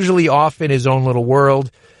he is usually off in his own little world,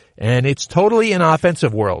 and it's totally an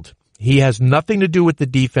offensive world. He has nothing to do with the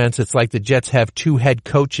defense. It's like the Jets have two head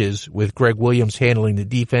coaches, with Greg Williams handling the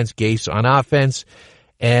defense, Gase on offense,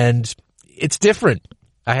 and it's different.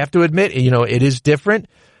 I have to admit, it is different.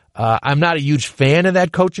 I'm not a huge fan of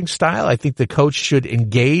that coaching style. I think the coach should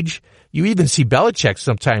engage. You even see Belichick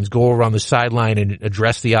sometimes go around the sideline and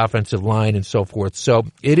address the offensive line and so forth. So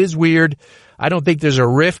it is weird. I don't think there's a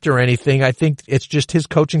rift or anything. I think it's just his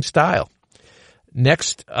coaching style.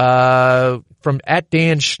 Next, from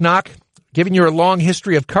 @Dan Schnock, given your long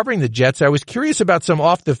history of covering the Jets, I was curious about some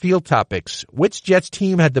off-the-field topics. Which Jets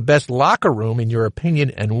team had the best locker room, in your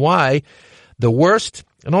opinion, and why? The worst,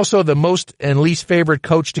 and also the most and least favorite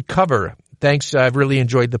coach to cover. Thanks. I've really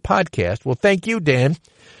enjoyed the podcast. Well, thank you, Dan.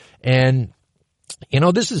 And,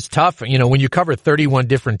 this is tough. When you cover 31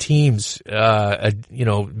 different teams,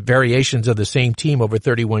 variations of the same team over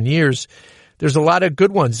 31 years, there's a lot of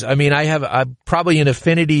good ones. I mean, I have probably an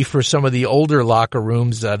affinity for some of the older locker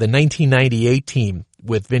rooms, the 1998 team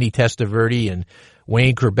with Vinny Testaverde and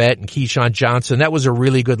Wayne Corbett and Keyshawn Johnson. That was a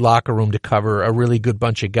really good locker room to cover, a really good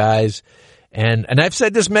bunch of guys. And I've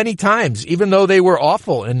said this many times, even though they were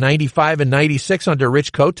awful in 95 and 96 under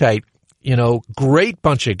Rich Kotite, great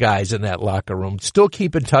bunch of guys in that locker room. Still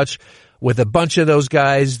keep in touch with a bunch of those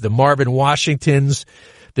guys, the Marvin Washingtons,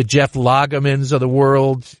 the Jeff Lagermans of the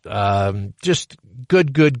world, just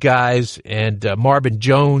good guys. And Marvin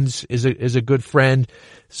Jones is a good friend.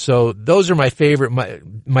 So those are my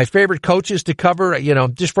favorite coaches to cover.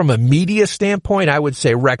 Just from a media standpoint, I would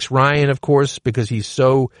say Rex Ryan, of course, because he's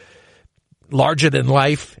so larger than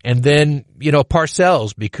life, and then,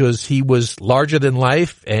 Parcells, because he was larger than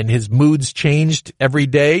life and his moods changed every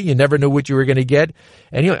day. You never knew what you were going to get.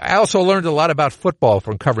 And, I also learned a lot about football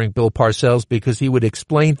from covering Bill Parcells, because he would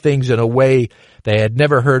explain things in a way that I had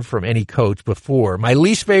never heard from any coach before. My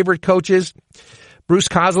least favorite coaches, Bruce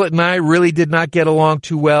Coslett and I really did not get along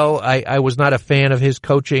too well. I was not a fan of his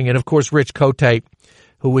coaching. And of course, Rich Kotite,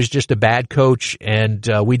 who was just a bad coach, and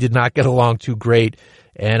we did not get along too great.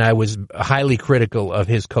 And I was highly critical of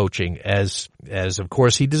his coaching, as of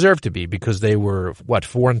course he deserved to be, because they were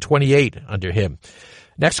 4-28 under him.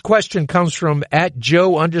 Next question comes from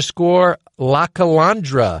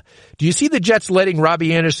 @Joe_LaCalandra. Do you see the Jets letting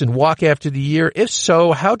Robbie Anderson walk after the year? If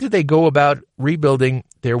so, how do they go about rebuilding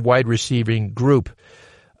their wide receiving group?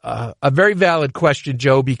 A very valid question,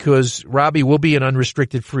 Joe, because Robbie will be an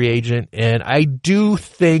unrestricted free agent, and I do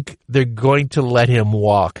think they're going to let him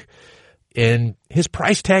walk. And his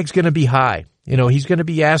price tag's going to be high. You know, he's going to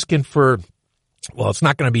be asking for, well, it's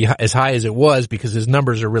not going to be as high as it was because his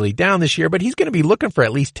numbers are really down this year, but he's going to be looking for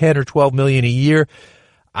at least 10 or 12 million a year.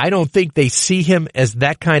 I don't think they see him as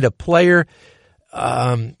that kind of player.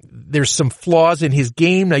 There's some flaws in his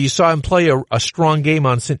game. Now, you saw him play a strong game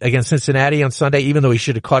against Cincinnati on Sunday, even though he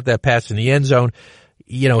should have caught that pass in the end zone.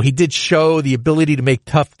 You know, he did show the ability to make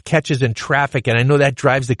tough catches in traffic, and I know that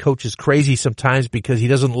drives the coaches crazy sometimes because he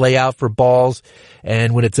doesn't lay out for balls,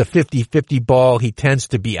 and when it's a 50-50 ball, he tends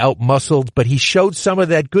to be out-muscled, but he showed some of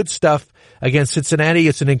that good stuff against Cincinnati.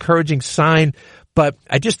 It's an encouraging sign, but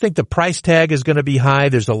I just think the price tag is going to be high.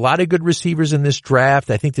 There's a lot of good receivers in this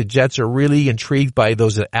draft. I think the Jets are really intrigued by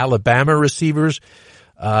those Alabama receivers.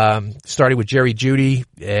 Starting with Jerry Jeudy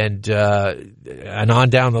and on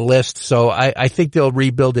down the list. So I think they'll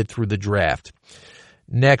rebuild it through the draft.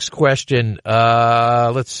 Next question.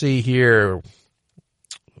 Let's see here.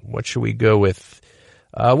 What should we go with?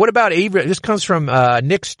 What about Avery? This comes from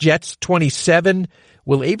Knicks Jets 27.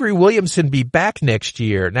 Will Avery Williamson be back next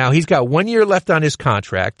year? Now, he's got 1 year left on his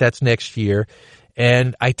contract. That's next year.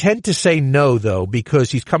 And I tend to say no, though,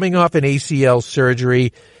 because he's coming off an ACL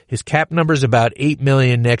surgery. His cap number is about $8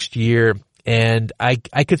 million next year. And I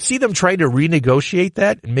could see them trying to renegotiate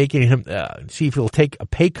that and making him see if he'll take a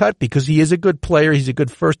pay cut because he is a good player. He's a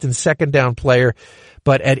good first and second down player.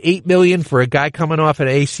 But at $8 million for a guy coming off an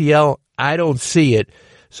ACL, I don't see it.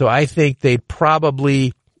 So I think they'd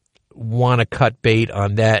probably want to cut bait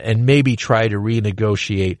on that and maybe try to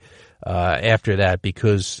renegotiate after that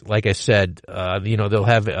because, like I said, they'll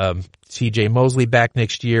have C.J. Mosley back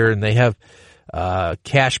next year, and they have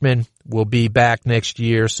Cashman will be back next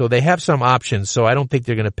year. So they have some options. So I don't think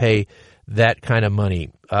they're going to pay that kind of money.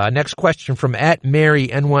 Next question from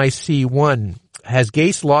 @MaryNYC1. Has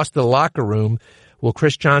Gase lost the locker room? Will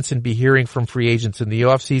Chris Johnson be hearing from free agents in the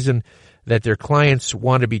offseason that their clients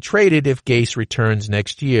want to be traded if Gase returns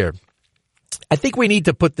next year? I think we need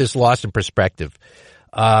to put this loss in perspective.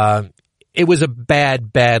 It was a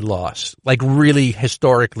bad loss, like really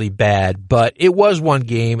historically bad, but it was one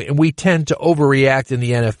game, and we tend to overreact in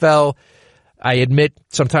the NFL. I admit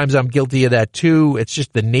sometimes I'm guilty of that too. It's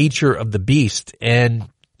just the nature of the beast, and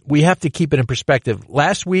we have to keep it in perspective.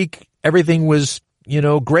 Last week, everything was,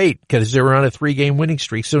 great because they were on a 3-game winning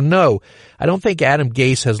streak. So no, I don't think Adam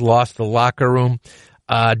Gase has lost the locker room.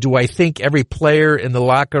 Do I think every player in the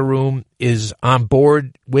locker room is on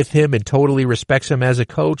board with him and totally respects him as a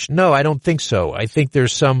coach? No, I don't think so. I think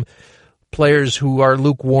there's some players who are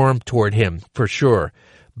lukewarm toward him, for sure.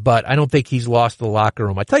 But I don't think he's lost the locker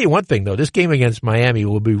room. I tell you one thing, though. This game against Miami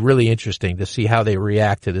will be really interesting to see how they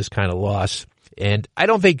react to this kind of loss. And I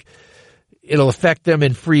don't think it'll affect them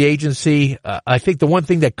in free agency. I think the one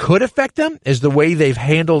thing that could affect them is the way they've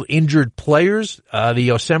handled injured players. The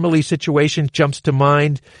Osemele situation jumps to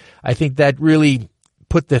mind. I think that really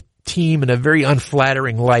put the team in a very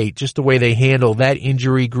unflattering light, just the way they handle that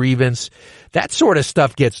injury grievance. That sort of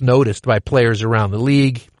stuff gets noticed by players around the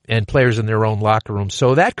league and players in their own locker room.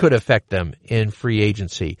 So that could affect them in free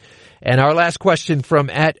agency. And our last question from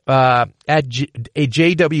at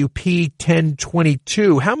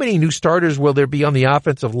JWP1022. How many new starters will there be on the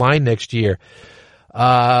offensive line next year?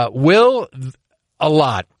 A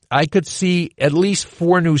lot. I could see at least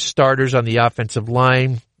 4 new starters on the offensive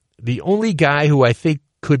line. The only guy who I think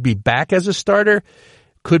could be back as a starter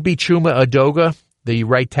could be Chuma Edoga, the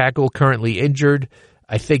right tackle currently injured.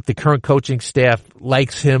 I think the current coaching staff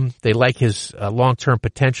likes him. They like his long-term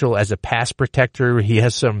potential as a pass protector. He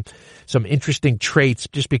has some interesting traits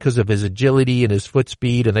just because of his agility and his foot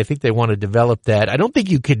speed, and I think they want to develop that. I don't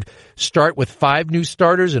think you could start with 5 new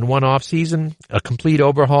starters in one offseason. A complete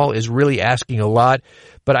overhaul is really asking a lot,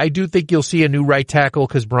 but I do think you'll see a new right tackle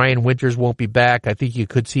because Brian Winters won't be back. I think you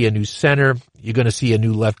could see a new center. You're going to see a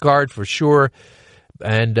new left guard for sure.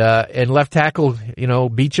 And left tackle,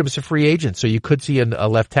 Beacham's a free agent, so you could see a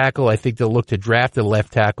left tackle. I think they'll look to draft a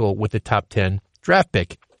left tackle with the top 10 draft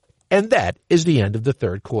pick. And that is the end of the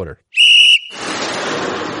third quarter.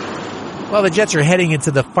 Well, the Jets are heading into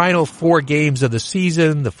the final 4 games of the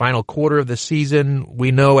season, the final quarter of the season. We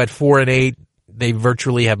know at 4-8, they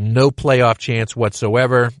virtually have no playoff chance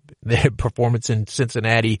whatsoever. Their performance in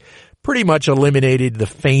Cincinnati pretty much eliminated the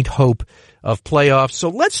faint hope of playoffs. So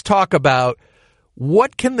let's talk about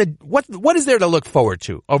what is there to look forward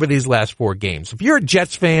to over these last 4 games? If you're a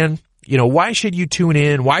Jets fan, why should you tune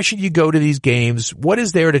in? Why should you go to these games? What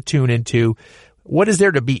is there to tune into? What is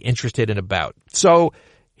there to be interested in about? So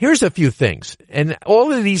here's a few things. And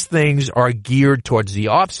all of these things are geared towards the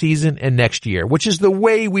off season and next year, which is the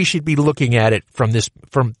way we should be looking at it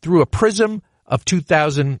through a prism of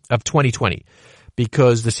 2020.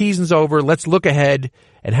 Because the season's over, let's look ahead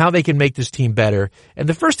and how they can make this team better. And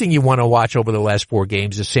the first thing you want to watch over the last 4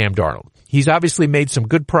 games is Sam Darnold. He's obviously made some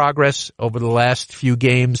good progress over the last few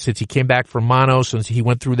games since he came back from mono, since he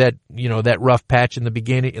went through that rough patch in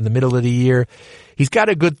the middle of the year. He's got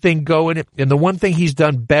a good thing going. And the one thing he's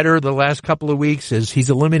done better the last couple of weeks is he's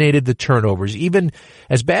eliminated the turnovers. Even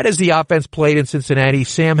as bad as the offense played in Cincinnati,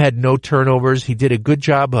 Sam had no turnovers. He did a good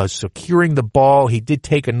job of securing the ball. He did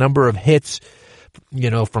take a number of hits,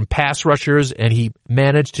 from pass rushers, and he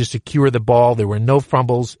managed to secure the ball. There were no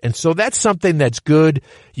fumbles. And so that's something that's good.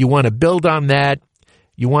 You want to build on that.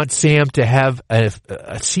 You want Sam to have a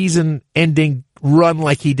season-ending run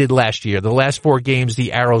like he did last year. The last 4 games,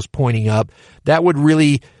 the arrow's pointing up. That would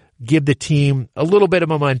really give the team a little bit of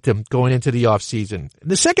momentum going into the offseason.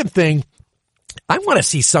 The second thing, I want to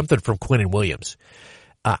see something from Quinnen Williams.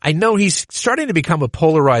 I know he's starting to become a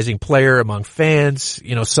polarizing player among fans.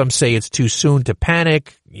 Some say it's too soon to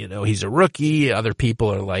panic. He's a rookie. Other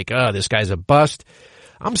people are like, oh, this guy's a bust.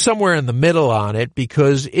 I'm somewhere in the middle on it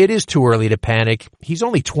because it is too early to panic. He's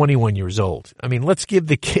only 21 years old. I mean, let's give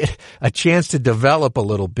the kid a chance to develop a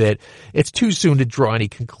little bit. It's too soon to draw any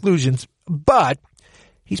conclusions, but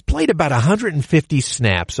he's played about 150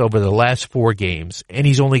 snaps over the last 4 games, and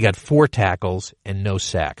he's only got 4 tackles and no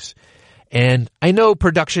sacks. And I know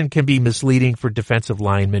production can be misleading for defensive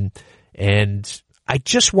linemen, and I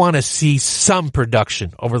just want to see some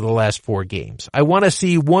production over the last 4 games. I want to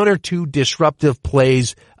see 1 or 2 disruptive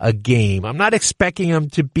plays a game. I'm not expecting him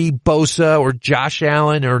to be Bosa or Josh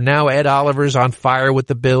Allen or now Ed Oliver's on fire with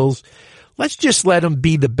the Bills. Let's just let him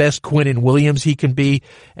be the best Quinnen Williams he can be,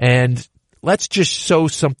 and let's just show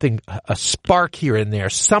something, a spark here and there,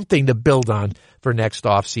 something to build on for next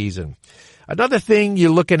offseason. Another thing you're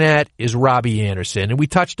looking at is Robbie Anderson, and we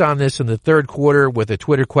touched on this in the 3rd quarter with a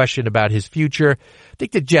Twitter question about his future. I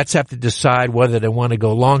think the Jets have to decide whether they want to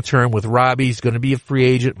go long-term with Robbie. He's going to be a free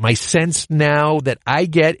agent. My sense now that I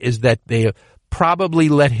get is that they probably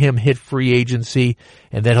let him hit free agency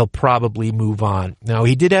and then he'll probably move on. Now,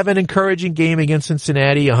 he did have an encouraging game against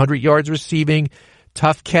Cincinnati, 100 yards receiving,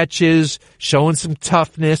 tough catches, showing some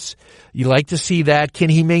toughness. You like to see that. Can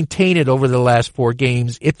he maintain it over the last 4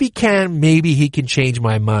 games? If he can, maybe he can change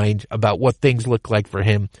my mind about what things look like for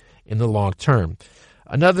him in the long term.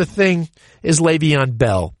 Another thing is Le'Veon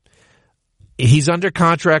Bell. He's under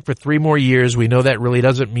contract for 3 more years. We know that really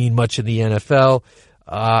doesn't mean much in the NFL.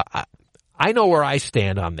 I know where I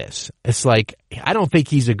stand on this. It's like, I don't think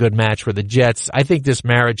he's a good match for the Jets. I think this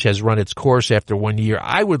marriage has run its course after 1 year.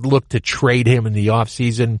 I would look to trade him in the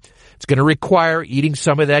offseason. It's going to require eating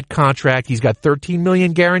some of that contract. He's got $13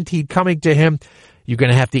 million guaranteed coming to him. You're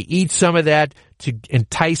going to have to eat some of that to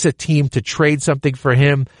entice a team to trade something for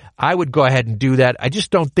him. I would go ahead and do that. I just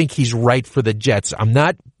don't think he's right for the Jets. I'm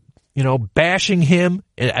not bashing him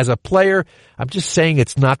as a player. I'm just saying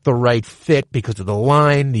it's not the right fit because of the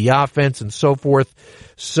line, the offense, and so forth.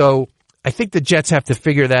 So I think the Jets have to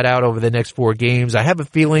figure that out over the next 4 games. I have a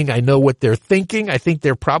feeling I know what they're thinking. I think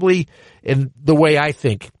they're probably in the way I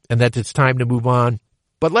think, and that it's time to move on.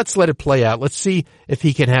 But let's let it play out. Let's see if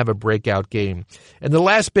he can have a breakout game. And the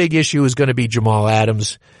last big issue is going to be Jamal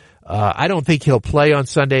Adams. I don't think he'll play on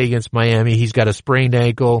Sunday against Miami. He's got a sprained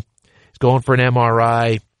ankle. He's going for an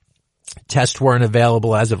MRI. Tests weren't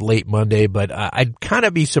available as of late Monday, but I'd kind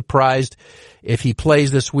of be surprised if he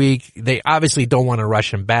plays this week. They obviously don't want to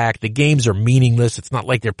rush him back. The games are meaningless. It's not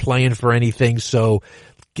like they're playing for anything, so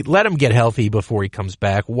let him get healthy before he comes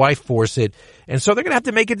back. Why force it? And so they're going to have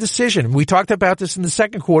to make a decision. We talked about this in the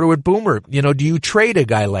 2nd quarter with Boomer. Do you trade a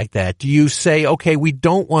guy like that? Do you say, okay, we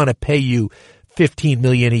don't want to pay you $15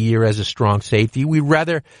 million a year as a strong safety. We'd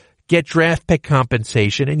rather get draft pick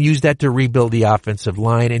compensation and use that to rebuild the offensive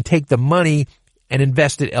line and take the money and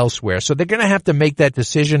invest it elsewhere. So they're going to have to make that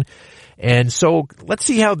decision. And so let's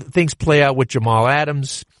see how things play out with Jamal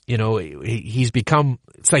Adams. He's become,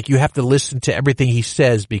 it's like you have to listen to everything he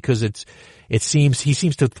says because he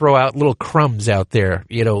seems to throw out little crumbs out there,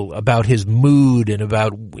 about his mood and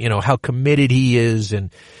about, how committed he is. And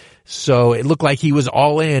so it looked like he was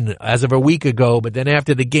all in as of a week ago, but then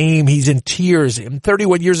after the game, he's in tears. In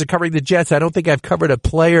 31 years of covering the Jets, I don't think I've covered a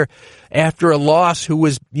player after a loss who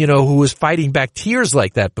was fighting back tears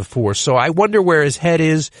like that before. So I wonder where his head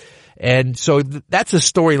is. And so that's a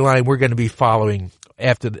storyline we're going to be following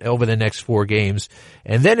over the next 4 games.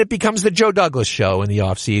 And then it becomes the Joe Douglas show in the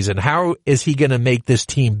offseason. How is he going to make this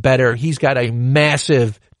team better? He's got a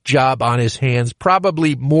massive job on his hands,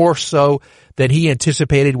 probably more so than he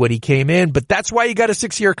anticipated when he came in. But that's why he got a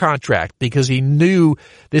 6-year contract, because he knew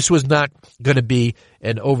this was not going to be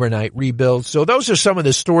an overnight rebuild. So those are some of the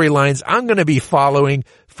storylines I'm going to be following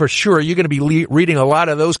for sure. You're going to be reading a lot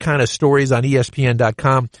of those kind of stories on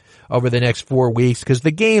ESPN.com over the next 4 weeks, because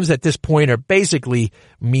the games at this point are basically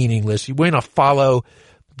meaningless. You want to follow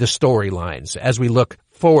the storylines as we look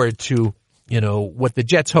forward to, what the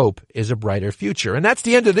Jets hope is a brighter future. And that's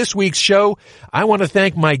the end of this week's show. I want to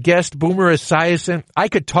thank my guest, Boomer Esiason. I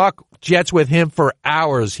could talk Jets with him for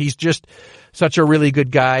hours. He's just such a really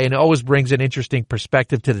good guy and always brings an interesting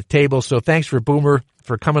perspective to the table. So thanks for Boomer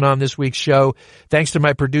for coming on this week's show. Thanks to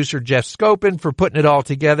my producer, Jeff Scopin, for putting it all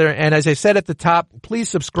together. And as I said at the top, please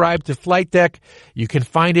subscribe to Flight Deck. You can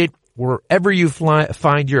find it wherever you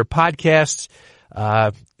find your podcasts.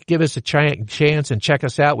 Give us a chance and check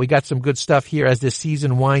us out. We got some good stuff here as this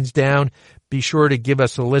season winds down. Be sure to give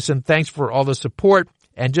us a listen. Thanks for all the support.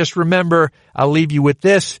 And just remember, I'll leave you with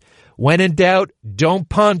this. When in doubt, don't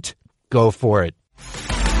punt. Go for it.